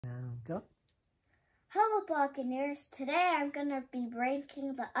go. Hello, Buccaneers. Today I'm going to be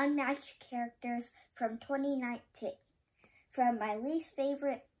ranking the Unmatched characters from 2019, from my least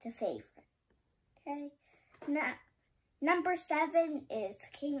favorite to favorite. Okay? Now, number 7 is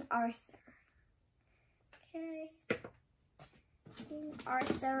King Arthur. Okay? King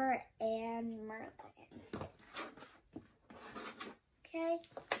Arthur and Merlin. Okay?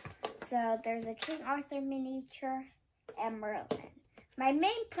 So there's a King Arthur miniature and Merlin. My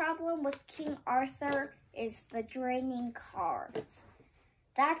main problem with King Arthur is the draining cards.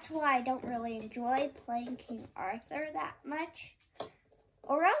 That's why I don't really enjoy playing King Arthur that much.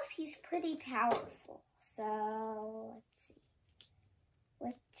 Or else he's pretty powerful. So, let's see.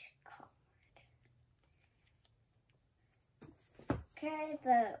 Which card? Okay,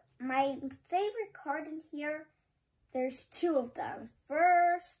 my favorite card in here, there's 2 of them.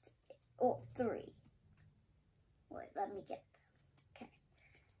 First, 3. Wait, let me get them. Okay.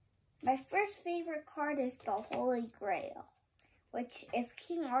 My first favorite card is the Holy Grail, which if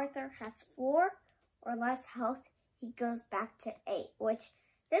King Arthur has 4 or less health, he goes back to 8, which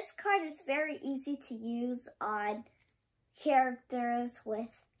this card is very easy to use on characters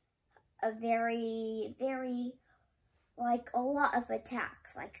with a very, a lot of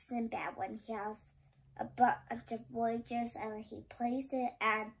attacks, like Sinbad when he has a bunch of voyages and he plays it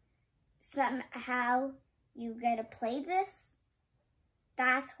and somehow you get to play this.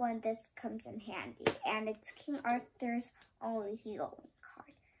 That's when this comes in handy, and it's King Arthur's only healing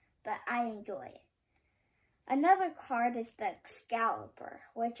card, but I enjoy it. Another card is the Excalibur,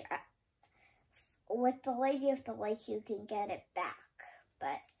 which with the Lady of the Lake you can get it back,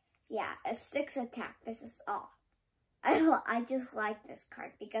 but yeah, a 6 attack, this is all. I just like this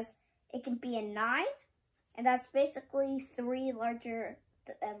card because it can be a 9, and that's basically 3 larger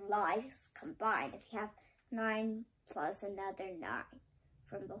lives combined if you have 9 plus another 9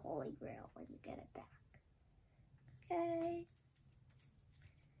 from the Holy Grail when you get it back. Okay.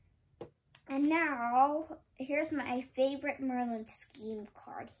 And now, here's my favorite Merlin scheme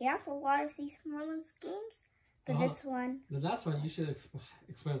card. He has a lot of these Merlin schemes, but this one... The last one, you should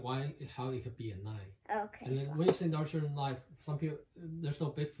explain how it could be a 9. Okay. And then when you say larger than life, some people, there's no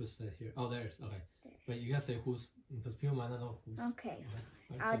Bigfoot set here. Oh, there's, okay. There. But you gotta say who's, because people might not know who's. Okay,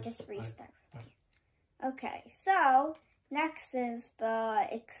 right. I'll just restart. Right. Okay, so next is the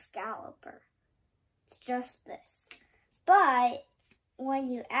Excalibur. It's just this. But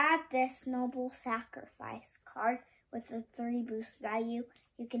when you add this Noble Sacrifice card with a 3 boost value,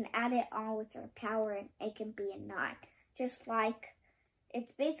 you can add it on with your power and it can be a 9. Just like,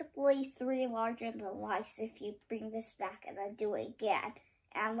 it's basically 3 larger than life if you bring this back and then do it again.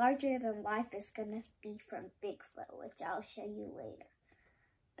 And larger than life is going to be from Bigfoot, which I'll show you later.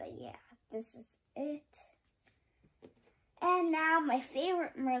 But yeah, this is it. And now my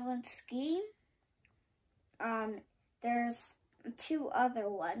favorite Merlin scheme. There's 2 other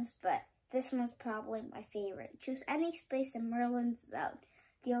ones, but this one's probably my favorite. Choose any space in Merlin's zone.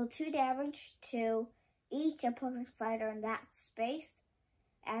 Deal 2 damage to each opposing fighter in that space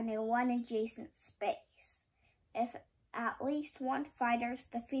and in 1 adjacent space. If at least 1 fighter is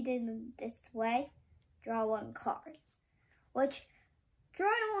defeated in this way, draw 1 card. Which,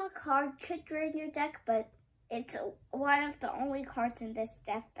 drawing 1 card could drain your deck, but it's one of the only cards in this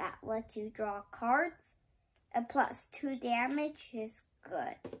deck that lets you draw cards. And plus 2 damage is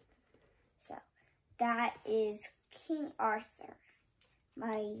good. So, that is King Arthur,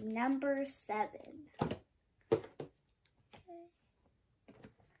 my number 7.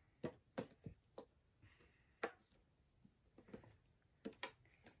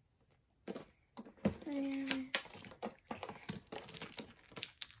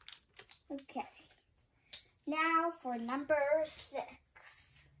 Okay. Now for number 6.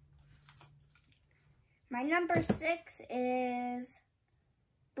 My number 6 is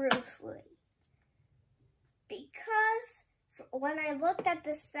Bruce Lee. Because when I looked at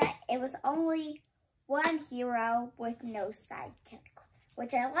the set, it was only 1 hero with no sidekick.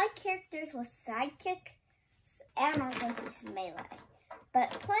 Which I like characters with sidekicks and also his melee.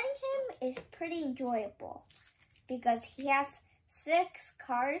 But playing him is pretty enjoyable because he has 6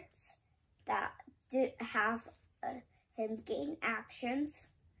 cards that do have him gain actions.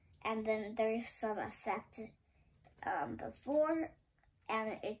 And then there's some effect before,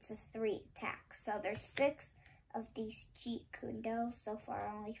 and it's a 3 attack. So there's 6 of these Jeet Kundo. So far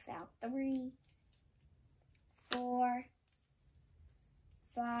I only found 3, 4,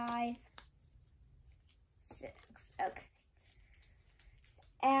 5, 6. Okay.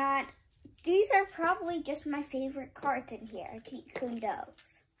 And these are probably just my favorite cards in here, Jeet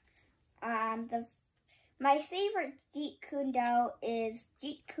Kundos. My favorite Jeet Kundo is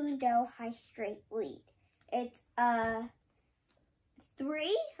Jeet Kune Kundo High Straight Lead. It's a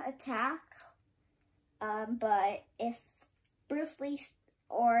 3 attack, but if Bruce Lee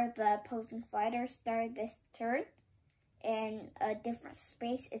or the opposing fighter start this turn in a different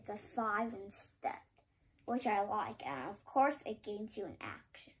space, it's a 5 instead, which I like. And of course, it gains you an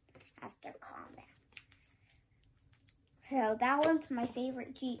action after combat. So that one's my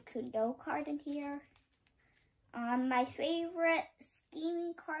favorite Jeet Kune Do card in here. My favorite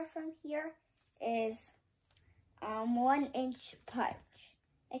scheming card from here is 1-inch punch.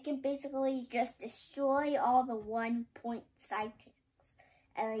 It can basically just destroy all the 1-point sidekicks,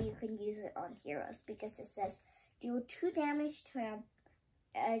 and then you can use it on heroes because it says deal 2 damage to an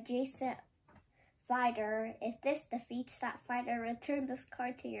adjacent fighter. If this defeats that fighter, return this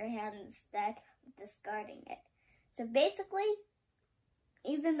card to your hand instead of discarding it. So basically,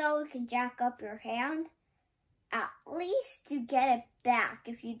 even though it can jack up your hand, at least you get it back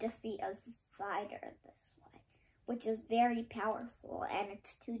if you defeat a fighter this way, which is very powerful, and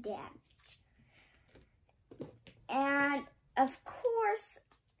it's 2 damage. And of course,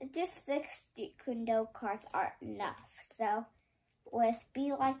 just 6 Jeet Kune Do cards aren't enough. So with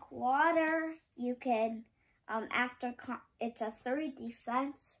Be Like Water, you can, it's a 3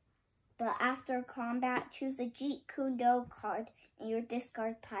 defense, but after combat, choose a Jeet Kune Do card in your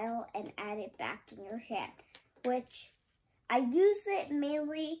discard pile and add it back in your hand, which I use it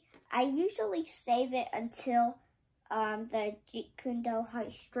mainly. I usually save it until the Jeet Kune Do High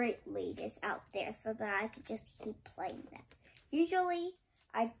Straight Lead is out there so that I can just keep playing them. Usually,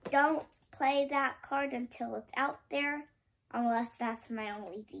 I don't play that card until it's out there, unless that's my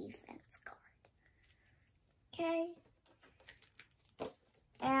only defense card. Okay?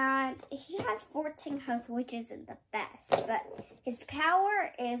 And he has 14 health, which isn't the best, but his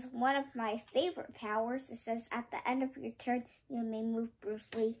power is one of my favorite powers. It says at the end of your turn, you may move Bruce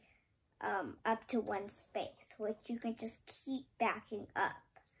Lee up to 1 space, which you can just keep backing up,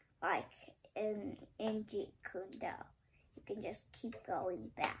 like in Jeet Kune Do. You can just keep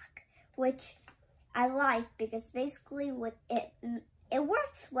going back, which I like because basically with it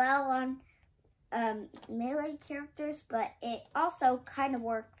works well on melee characters, but it also kind of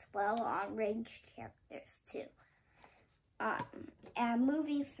works well on ranged characters too. And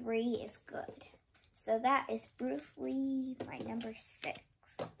moving 3 is good. So that is Bruce Lee, my number 6.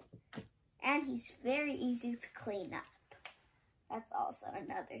 And he's very easy to clean up. That's also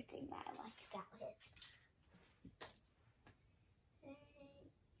another thing that I like about him.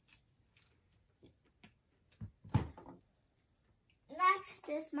 Next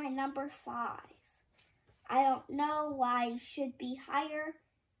is my number 5. I don't know why it should be higher.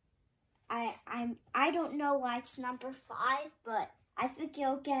 I don't know why it's number 5, but I think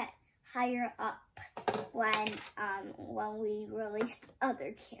it'll get higher up when we release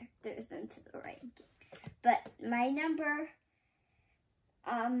other characters into the ranking. But my number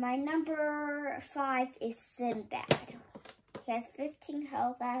 5 is Sinbad. He has 15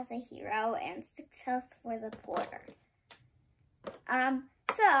 health as a hero and 6 health for the porter.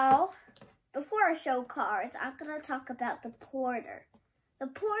 So before I show cards, I'm gonna talk about the porter. The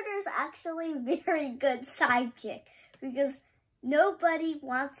porter is actually a very good sidekick because nobody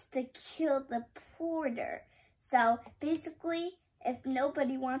wants to kill the porter. So basically, if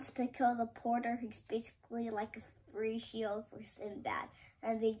nobody wants to kill the porter, he's basically like a free shield for Sinbad,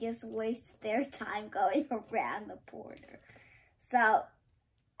 and they just waste their time going around the porter. So,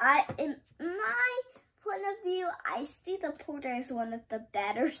 in my point of view, I see the porter as one of the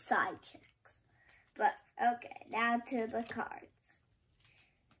better sidekicks. But okay, now to the cards.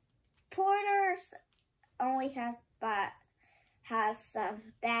 Porters only has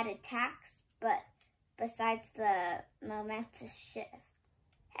some bad attacks, but besides the momentous shift.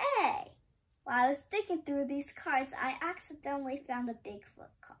 Hey! While I was thinking through these cards, I accidentally found a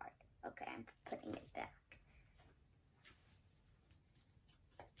Bigfoot card. Okay, I'm putting it back.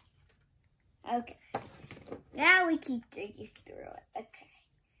 Okay, now we keep digging through it. Okay.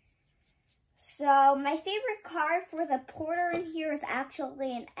 So, my favorite card for the porter in here is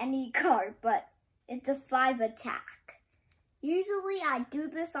actually an any card, but it's a 5 attack. Usually I do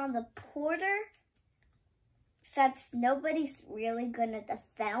this on the porter, since nobody's really going to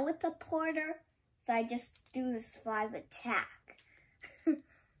defend with the porter, so I just do this 5 attack.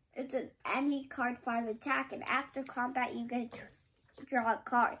 It's an any card 5 attack, and after combat you get to draw a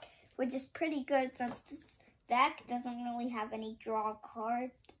card, which is pretty good since this deck doesn't really have any draw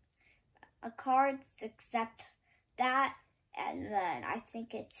cards except that, and then I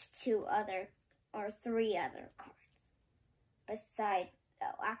think it's 2 other or 3 other cards. Besides,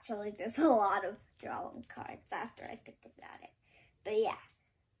 oh, actually there's a lot of drawing cards after I think about it. But yeah,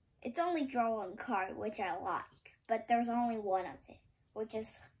 only draw one card, which I like, but there's only one of it, which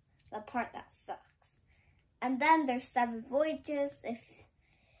is the part that sucks. And then there's 7 voyages,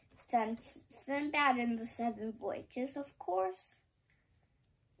 since Sinbad in the 7 voyages, of course.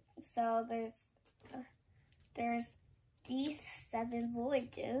 So there's these 7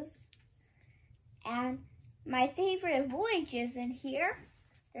 voyages, and my favorite voyages in here,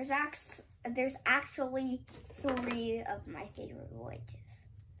 there's actually 3 of my favorite voyages.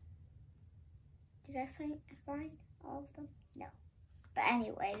 Did I find all of them? No. But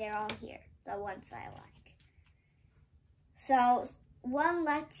anyway, they're all here, the ones I like. So, one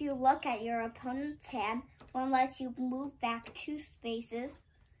lets you look at your opponent's hand, one lets you move back 2 spaces,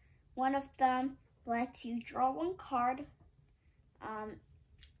 one of them lets you draw 1 card,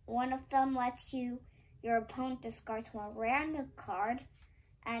 one of them lets your opponent discards 1 random card,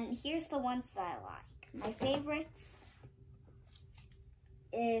 and here's the ones that I like. My favorites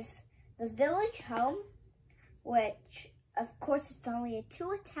is the Village Home, which of course it's only a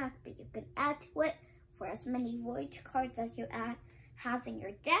 2 attack, but you can add to it for as many voyage cards as you have in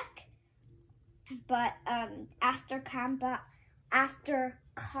your deck. But after combat,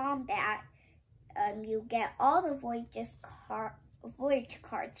 you get all the voyage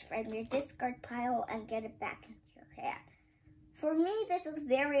cards from your discard pile and get it back into your hand. For me, this is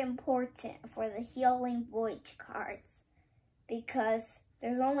very important for the healing voyage cards because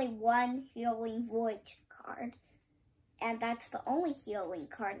there's only 1 healing voyage card, and that's the only healing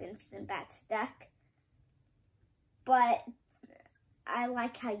card in Sinbad's deck. But I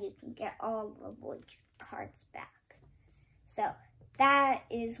like how you can get all the voyage cards back. So that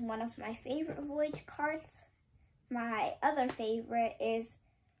is one of my favorite voyage cards. My other favorite is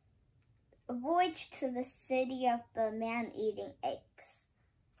Voyage to the City of the Man-Eating Apes.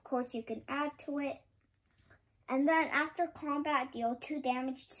 Of course, you can add to it. And then after combat, deal 2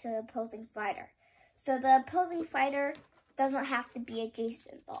 damage to the opposing fighter. So the opposing fighter doesn't have to be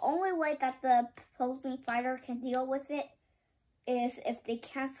adjacent. The only way that the opposing fighter can deal with it is if they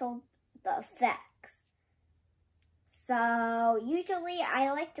cancel the effects. So usually I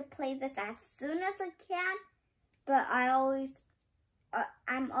like to play this as soon as I can, but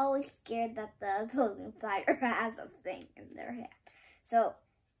I'm always scared that the opposing fighter has a thing in their hand. So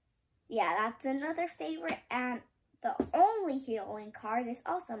yeah, that's another favorite, and the only healing card is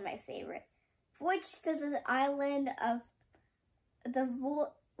also my favorite. Voyage to the island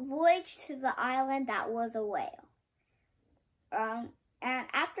Voyage to the island that was a whale. And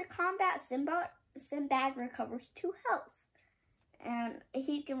after combat, Sinbad recovers 2 health. And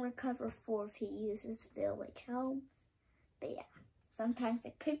he can recover 4 if he uses Village Home. But yeah, sometimes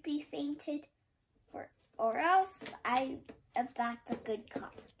it could be fainted, or else that's a good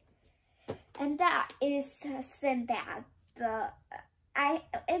card. And that is Sinbad.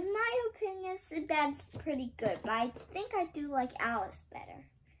 In my opinion, Sinbad's pretty good, but I think I do like Alice better.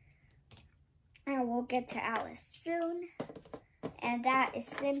 And we'll get to Alice soon. And that is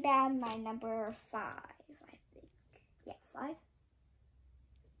Sinbad, my number 5, I think. Yeah, 5?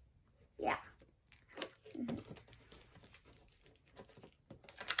 Yeah.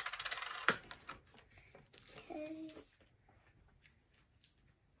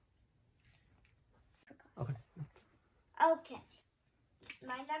 Okay.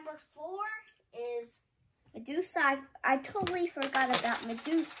 My number 4 is Medusa. I totally forgot about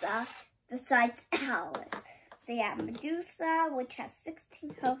Medusa besides Alice. So yeah, Medusa, which has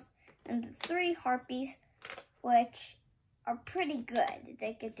 16 health, and the 3 harpies, which are pretty good.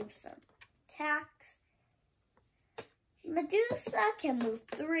 They can do some attacks. Medusa can move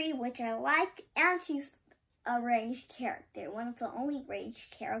 3, which I like, and she's a ranged character. One of the only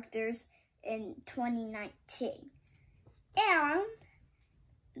ranged characters in 2019. And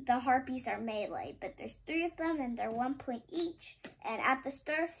the harpies are melee, but there's 3 of them, and they're 1 point each. And at the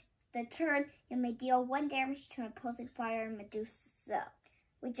start of the turn, you may deal 1 damage to an opposing fighter in Medusa's zone,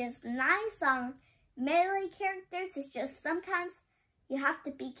 which is nice on melee characters. It's just sometimes you have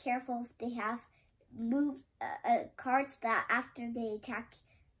to be careful if they have cards that after they attack,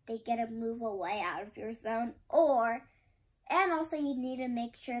 they get a move away out of your zone. And also you need to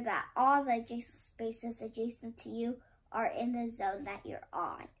make sure that all the adjacent spaces adjacent to you are in the zone that you're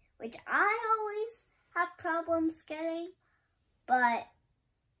on, which I always have problems getting, but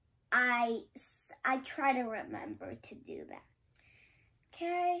I try to remember to do that.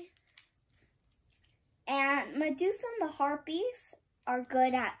 Okay. And Medusa and the harpies are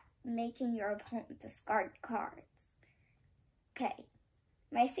good at making your opponent discard cards. Okay.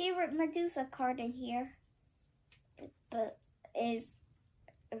 My favorite Medusa card in here is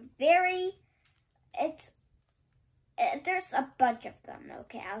there's a bunch of them.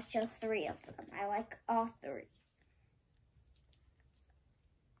 Okay, I'll show 3 of them. I like all 3.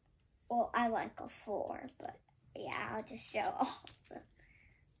 Well, I like a 4, but yeah, I'll just show all of them.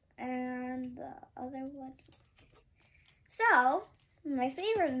 And the other one. So, my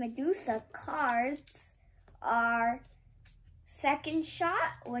favorite Medusa cards are Second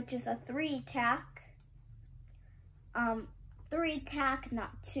Shot, which is a 3 attack. 3 attack,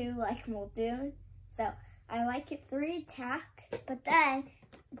 not 2 like Muldoon. So, I like it 3 attack, but then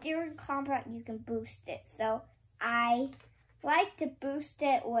during combat you can boost it. So, I like to boost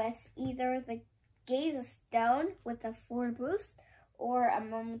it with either the Gaze of Stone with a 4 boost or a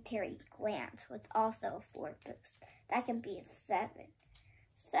Momentary Glance with also a 4 boost. That can be a 7.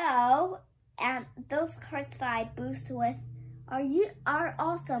 So, and those cards that I boost with are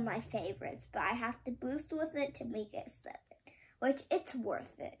also my favorites, but I have to boost with it to make it 7, which it's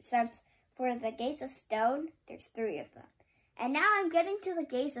worth it, since for the Gaze of Stone, there's 3 of them. And now I'm getting to the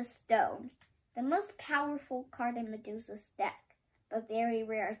Gaze of Stone, the most powerful card in Medusa's deck, but very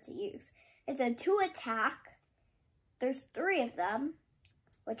rare to use. It's a 2 attack. There's 3 of them,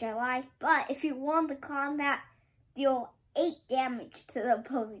 which I like, but if you won the combat, deal 8 damage to the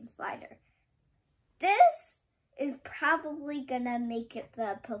opposing fighter. This is probably gonna make it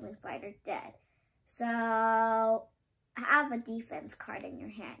the opposing fighter dead. So, have a defense card in your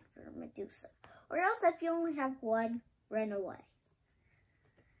hand for Medusa. Or else if you only have 1, run away.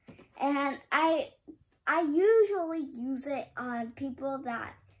 And I usually use it on people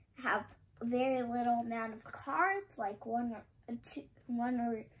that have very little amount of cards, like 1 or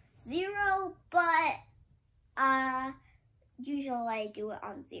 0, but usually I do it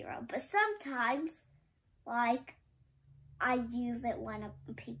on 0. But sometimes, like, I use it when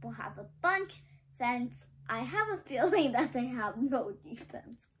people have a bunch, since I have a feeling that they have no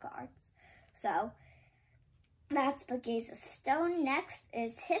defense cards. So, that's the Gaze of Stone. Next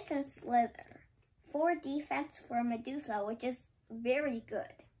is Hiss and Slither. 4 defense for Medusa, which is very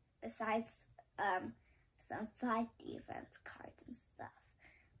good, besides some 5 defense cards and stuff.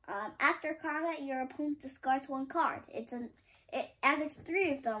 After combat, your opponent discards 1 card. And there's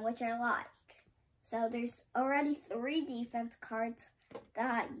 3 of them, which I like. So there's already 3 defense cards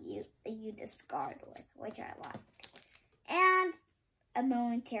that you discard with, which I like. And a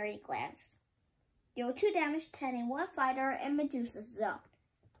Momentary Glance. Deal 2 damage to any 1 fighter in Medusa's zone.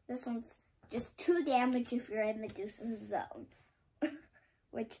 This one's just 2 damage if you're in Medusa's zone.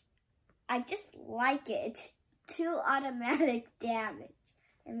 Which, I just like it. It's 2 automatic damage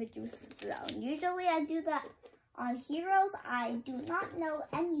in Medusa's zone. Usually I do that on heroes. I do not know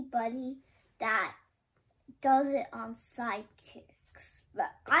anybody that does it on sidekicks.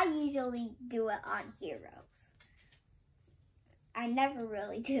 But I usually do it on heroes. I never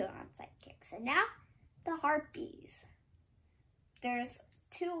really do it on sidekicks. And now, the Harpies. There's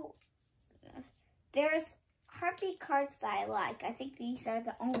Harpy cards that I like. I think these are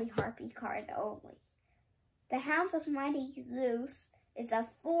the only Harpy card only. The Hounds of Mighty Zeus is a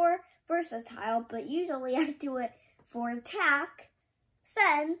 4 versatile, but usually I do it for attack,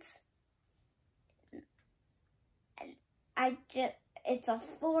 since it's a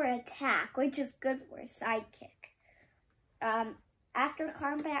 4 attack, which is good for a sidekick. After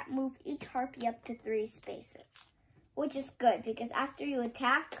combat, move each Harpy up to 3 spaces, which is good because after you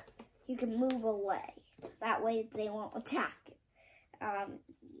attack, you can move away. That way they won't attack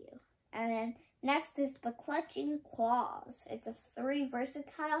you. And then next is the Clutching Claws. It's a 3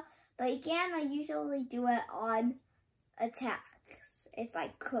 versatile, but again, I usually do it on attacks if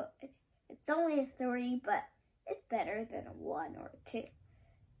I could. It's only a 3, but it's better than a 1 or a 2.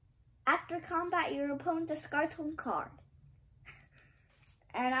 After combat, your opponent discards 1 card.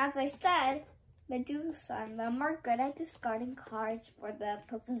 And as I said, Medusa and them are good at discarding cards for the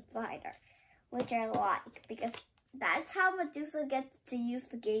opposing fighter, which I like, because that's how Medusa gets to use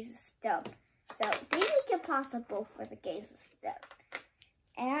the Gaze of Stone. So they make it possible for the Gaze of Stone.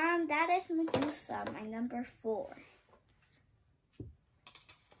 And that is Medusa, my number 4.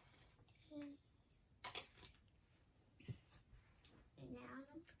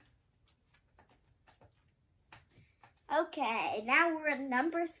 Okay, now we're at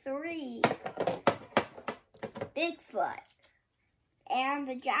number 3. Bigfoot and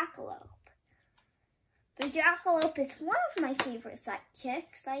the Jackalope. The Jackalope is one of my favorite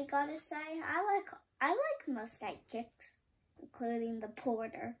sidekicks, I gotta say. I like most sidekicks, including the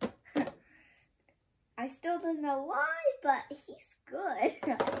Porter. I still don't know why, but he's good,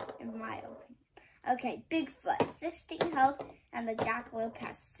 in my opinion. Okay, Bigfoot, 16 health, and the Jackalope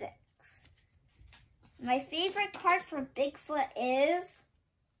has 6. My favorite card for Bigfoot is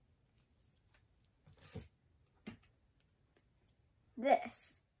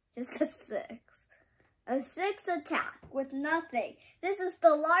this. Just a 6. A 6 attack with nothing. This is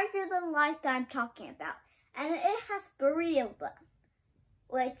the larger than life that I'm talking about. And it has 3 of them.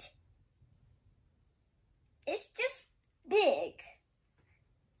 Which is just big.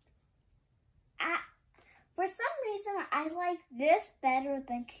 For some reason, I like this better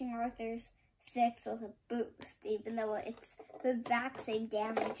than King Arthur's 6 with a boost. Even though it's the exact same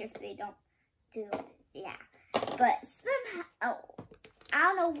damage if they don't do it. Yeah. But somehow, I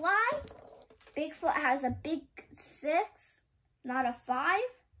don't know why, Bigfoot has a big 6, not a 5,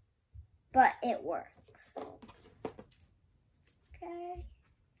 but it works. Okay.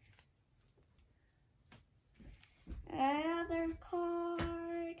 Another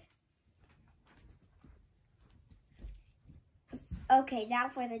card. Okay, now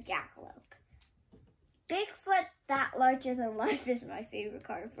for the jackalope. Bigfoot, that larger than life, is my favorite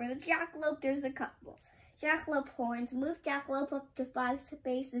card. For the jackalope, there's a couple. Jackalope horns. Move jackalope up to 5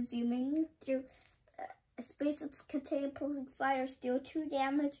 spaces. You may move through spaces containing opposing fighters. Deal 2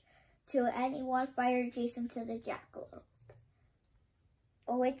 damage to any one fighter adjacent to the jackalope.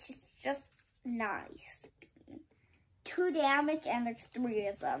 Which is just nice. 2 damage, and there's 3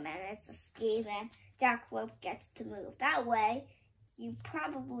 of them, and it's a scheme, and jackalope gets to move. That way, you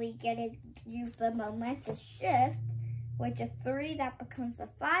probably get to use the momentous shift, which is 3, that becomes a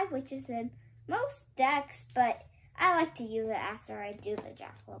 5, which is in most decks, but I like to use it after I do the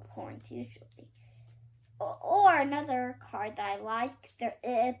jackalope horns usually. Or another card that I like,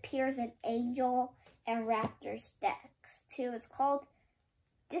 it appears in Angel and Raptor's decks too. It's called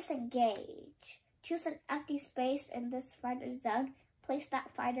Disengage. Choose an empty space in this fighter's zone. Place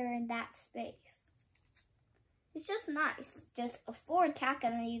that fighter in that space. It's just nice. It's just a 4 attack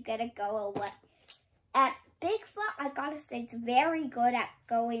and then you get to go away. And Bigfoot, I gotta say, it's very good at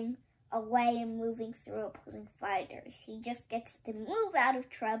going away and moving through opposing fighters. He just gets to move out of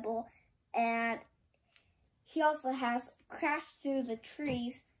trouble, and he also has Crash Through the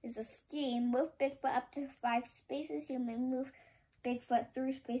Trees is a scheme. Move Bigfoot up to 5 spaces. You may move Bigfoot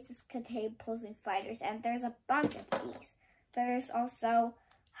through spaces containing opposing fighters, and there's a bunch of these. There's also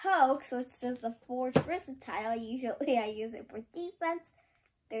Hoax, which is the Forge Versatile. Usually I use it for defense.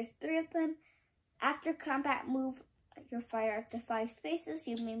 There's 3 of them. After combat, move your fighter up to 5 spaces.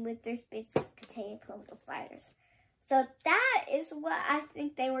 You may move through spaces containing opposing fighters. So that is what I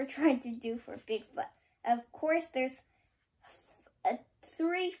think they were trying to do for Bigfoot. Of course, there's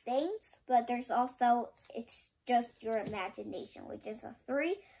 3 things, but there's also, it's just your imagination, which is a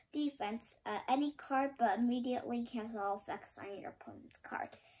 3 defense, any card, but immediately cancel all effects on your opponent's card.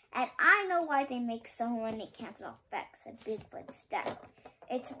 And I know why they make so many cancel effects in Bigfoot's deck.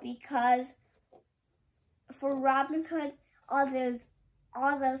 It's because for Robin Hood, all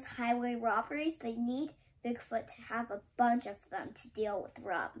those highway robberies, they need Bigfoot to have a bunch of them to deal with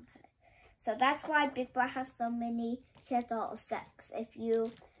Robin Hood. So that's why Bigfoot has so many cancel effects, if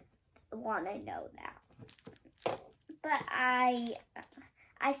you want to know that. But I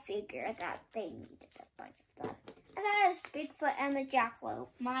figured that they needed a bunch of them. And that is Bigfoot and the Jackalope.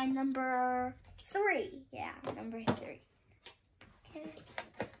 My number 3. Yeah, number 3. Okay.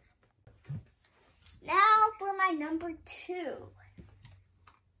 Now for my number 2.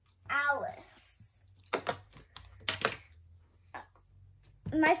 Alice.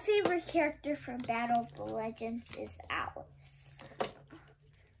 My favorite character from Battle of the Legends is Alice.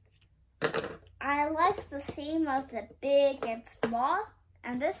 I like the theme of the big and small,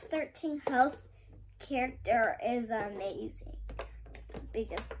 and this 13 health character is amazing.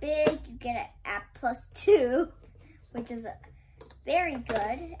 Because big, you get it at +2, which is very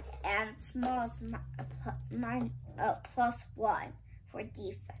good, and small is +1 for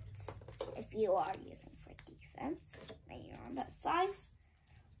defense. If you are using for defense, then you're on that size.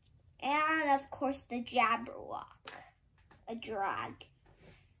 And of course the Jabberwock, a drag.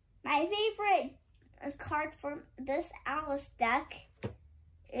 My favorite card from this Alice deck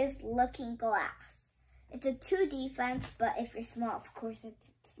is Looking Glass. It's a 2 defense, but if you're small, of course it's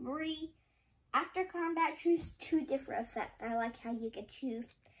 3. After combat, choose 2 different effects. I like how you can choose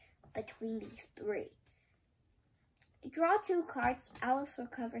between these 3. Draw 2 cards. Alice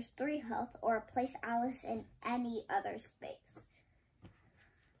recovers 3 health, or place Alice in any other space.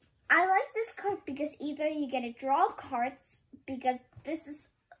 I like this card because either you get to draw cards, because this is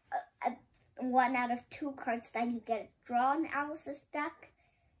 1 out of 2 cards that you get to draw in Alice's deck.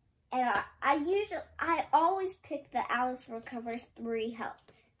 And I always pick the Alice recovers 3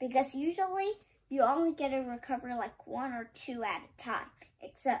 health, because usually you only get to recover like 1 or 2 at a time,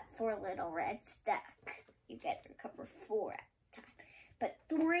 except for Little Red's deck. You get to recover 4 at a time. But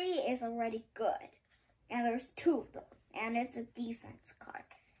 3 is already good, and there's 2 of them. and it's a defense card.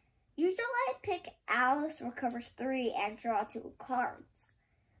 Usually I pick Alice recovers 3 and draw 2 cards,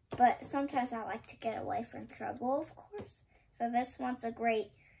 but sometimes I like to get away from trouble, of course. So this one's a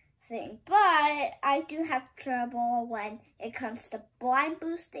great thing, but I do have trouble when it comes to blind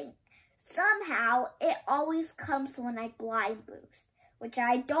boosting. Somehow it always comes when I blind boost, which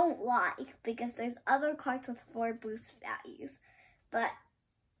I don't like because there's other cards with 4 boost values. But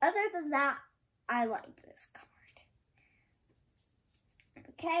other than that, I like this card.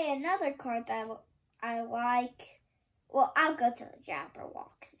 Okay, another card that I like, well, I'll go to the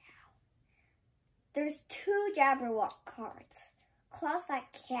Jabberwock now. There's 2 Jabberwock cards, Claws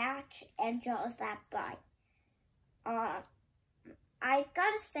That Catch and Jaws That Bite. I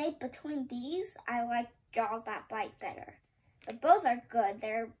gotta say, between these, I like Jaws That Bite better. But both are good,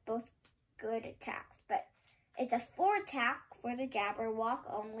 they're both good attacks, but it's a 4 attack for the Jabberwock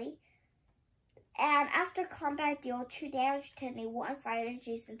only. And after combat, deal 2 damage to any one fighter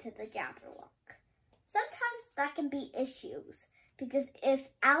adjacent to the Jabberwock. Sometimes that can be issues, because if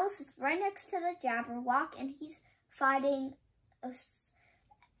Alice is right next to the Jabberwock and he's fighting,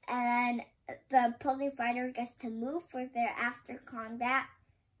 and the opposing fighter gets to move further after combat,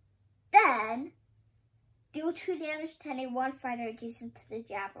 then deal 2 damage to any one fighter adjacent to the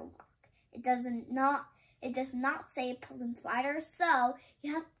Jabberwock. It does not say opposing fighter, so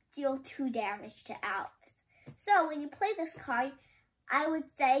you have to deal 2 damage to Alice. So when you play this card, I would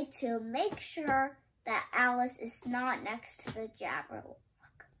say to make sure that Alice is not next to the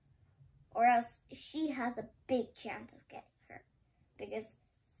Jabberwock, or else she has a big chance of getting hurt, because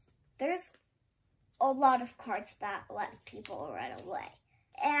there's a lot of cards that let people run away.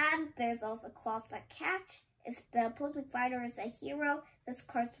 And there's also Claws That Catch. If the opposing fighter is a hero, this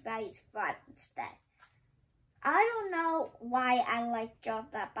card's value is 5 instead. I don't know why I like Jaws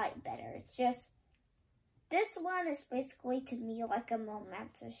That Bite better. It's just, this one is basically to me like a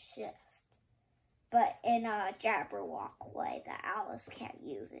momentous shift, but in a Jabberwock way that Alice can't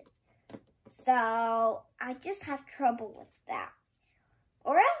use it. So I just have trouble with that.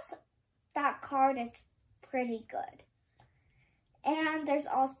 Or else that card is pretty good. And there's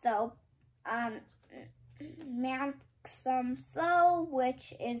also Manxome Foe,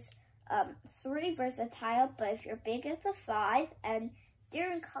 which is 3 versatile, but if your big is a 5, and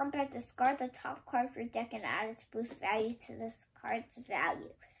during combat, discard the top card of your deck and add its boost value to this card's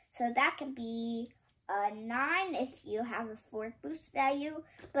value. So that can be a 9 if you have a 4 boost value,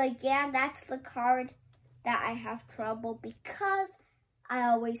 but again, that's the card that I have trouble because I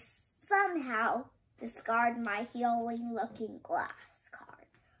always somehow discard my Healing Looking Glass card,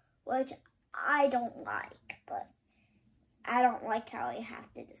 which I don't like, but I don't like how I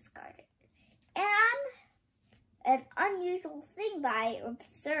have to discard it. And an unusual thing that I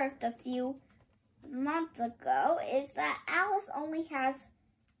observed a few months ago is that Alice only has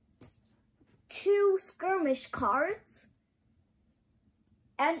 2 skirmish cards.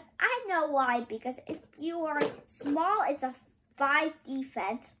 And I know why, because if you are small, it's a 5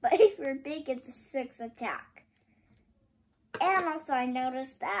 defense, but if you're big, it's a 6 attack. And also I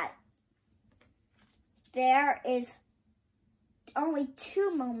noticed that there is only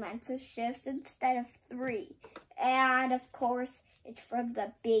 2 momentous shifts instead of 3. And of course, it's from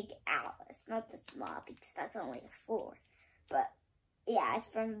the big Alice, not the small, because that's only a 4. But yeah, it's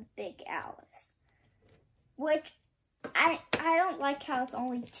from the big Alice. Which I don't like how it's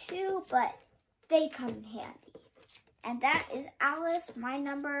only 2, but they come in handy. And that is Alice, my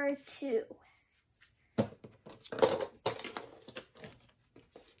number 2.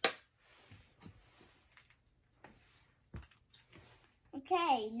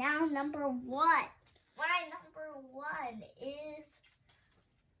 Okay, now number 1. My number 1 is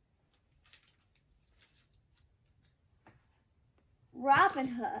Robin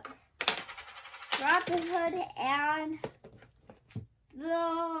Hood. Robin Hood and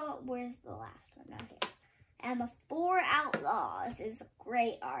where's the last one? Not here. And the 4 Outlaws is a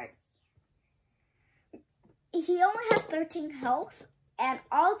great art. He only has 13 health, and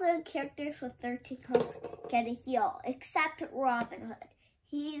all the characters with 13 health get a heal, except Robin Hood.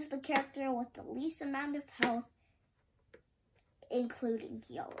 He's the character with the least amount of health, including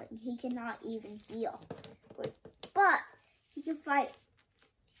healing. He cannot even heal. But he can fight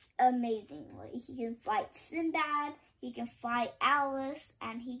amazingly. He can fight Sinbad, he can fight Alice,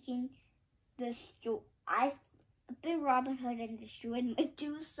 and he can destroy... I've been Robin Hood and destroyed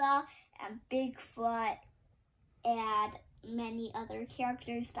Medusa and Bigfoot and many other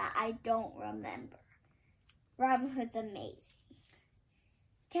characters that I don't remember. Robin Hood's amazing.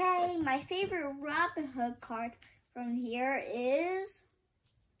 Okay, my favorite Robin Hood card from here is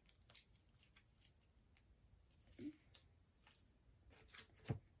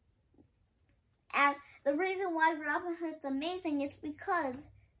reason why Robin Hood's amazing is because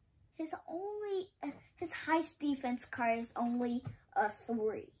his highest defense card is only a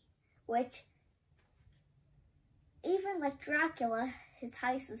 3, which even like Dracula, his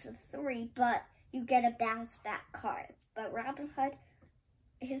highest is a 3, but you get a bounce back card. But Robin Hood,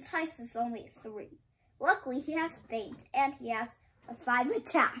 his highest is only a 3. Luckily, he has feint and he has a 5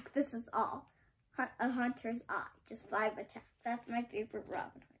 attack. This is all. A Hunter's Eye, just 5 attack. That's my favorite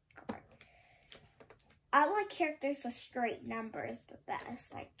Robin Hood card. I like characters with straight numbers the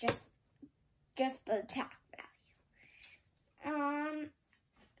best, like just the attack value.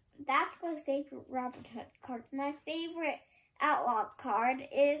 That's my favorite Robin Hood card. My favorite outlaw card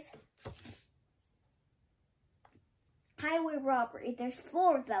is Highway Robbery. There's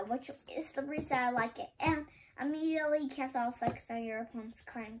 4 of them, which is the reason I like it. And immediately cast all effects on your opponent's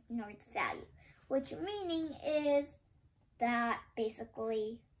card and ignore its value. Which meaning is that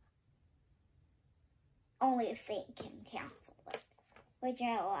basically only a feint can cancel it, which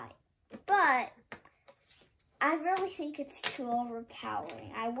I like. But I really think it's too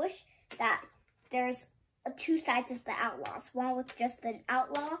overpowering. I wish that there's 2 sides of the outlaws. One with just an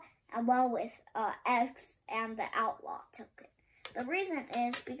outlaw and one with X and the outlaw token. The reason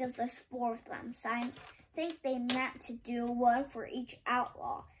is because there's 4 of them. So I think they meant to do 1 for each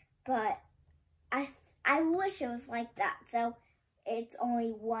outlaw. But I wish it was like that. So it's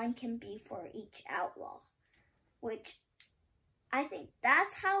only 1 can be for each outlaw. Which I think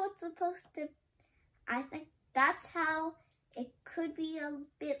that's how it's supposed to. I think that's how it could be a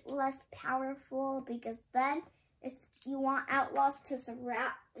bit less powerful, because then if you want outlaws to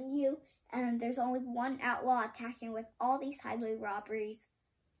surround you and there's only 1 outlaw attacking with all these highway robberies,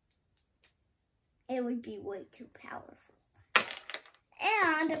 it would be way too powerful.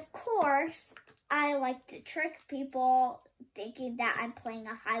 And of course, I like to trick people thinking that I'm playing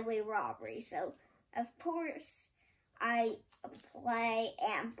a highway robbery. So of course I play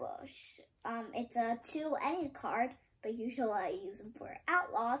Ambush. It's a 2 any card, but usually I use them for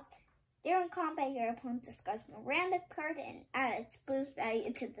outlaws. During combat, your opponent discards a random card and adds its boost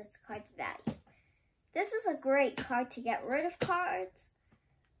value to this card's value. This is a great card to get rid of cards,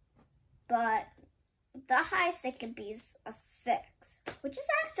 but the highest it can be is a 6, which is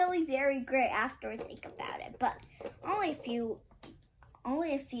actually very great after I think about it. But only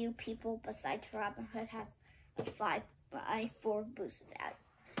a few people besides Robin Hood has a 4 boost value.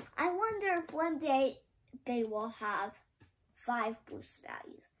 I wonder if one day they will have 5 boost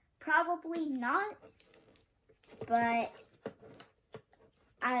values. Probably not, but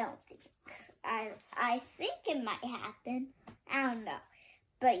I don't think. I think it might happen. I don't know.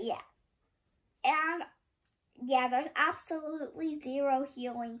 But yeah. And yeah, there's absolutely 0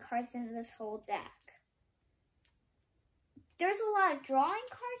 healing cards in this whole deck. There's a lot of drawing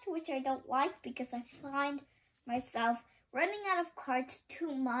cards, which I don't like because I find myself running out of cards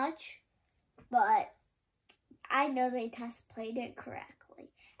too much, but I know they test played it correctly.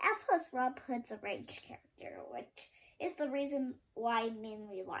 And plus, Rob Hood's a ranged character, which is the reason why I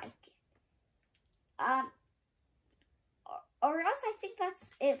mainly like it. Or else I think that's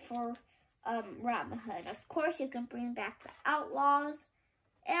it for Robin Hood. Of course, you can bring back the Outlaws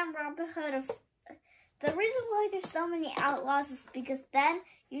and Robin Hood. The reason why there's so many Outlaws is because then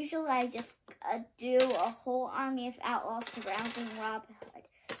usually I just do a whole army of Outlaws surrounding Robin Hood,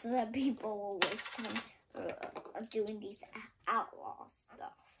 so that people will waste time doing these Outlaw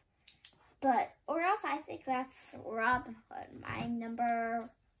stuff. But, or else I think that's Robin Hood, my number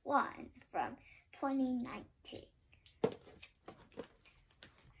 1 from 2019.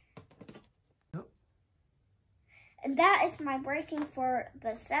 And that is my ranking for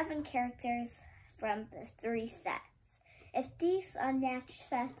the 7 characters from the 3 sets. If these Unmatched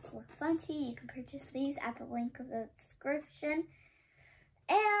sets look fun to you, you can purchase these at the link in the description.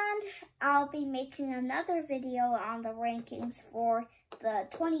 And I'll be making another video on the rankings for the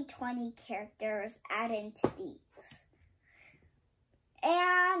 2020 characters added to these.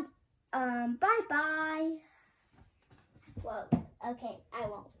 And, bye-bye. Well, okay, I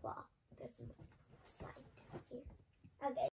won't fall. This is the side here. Okay.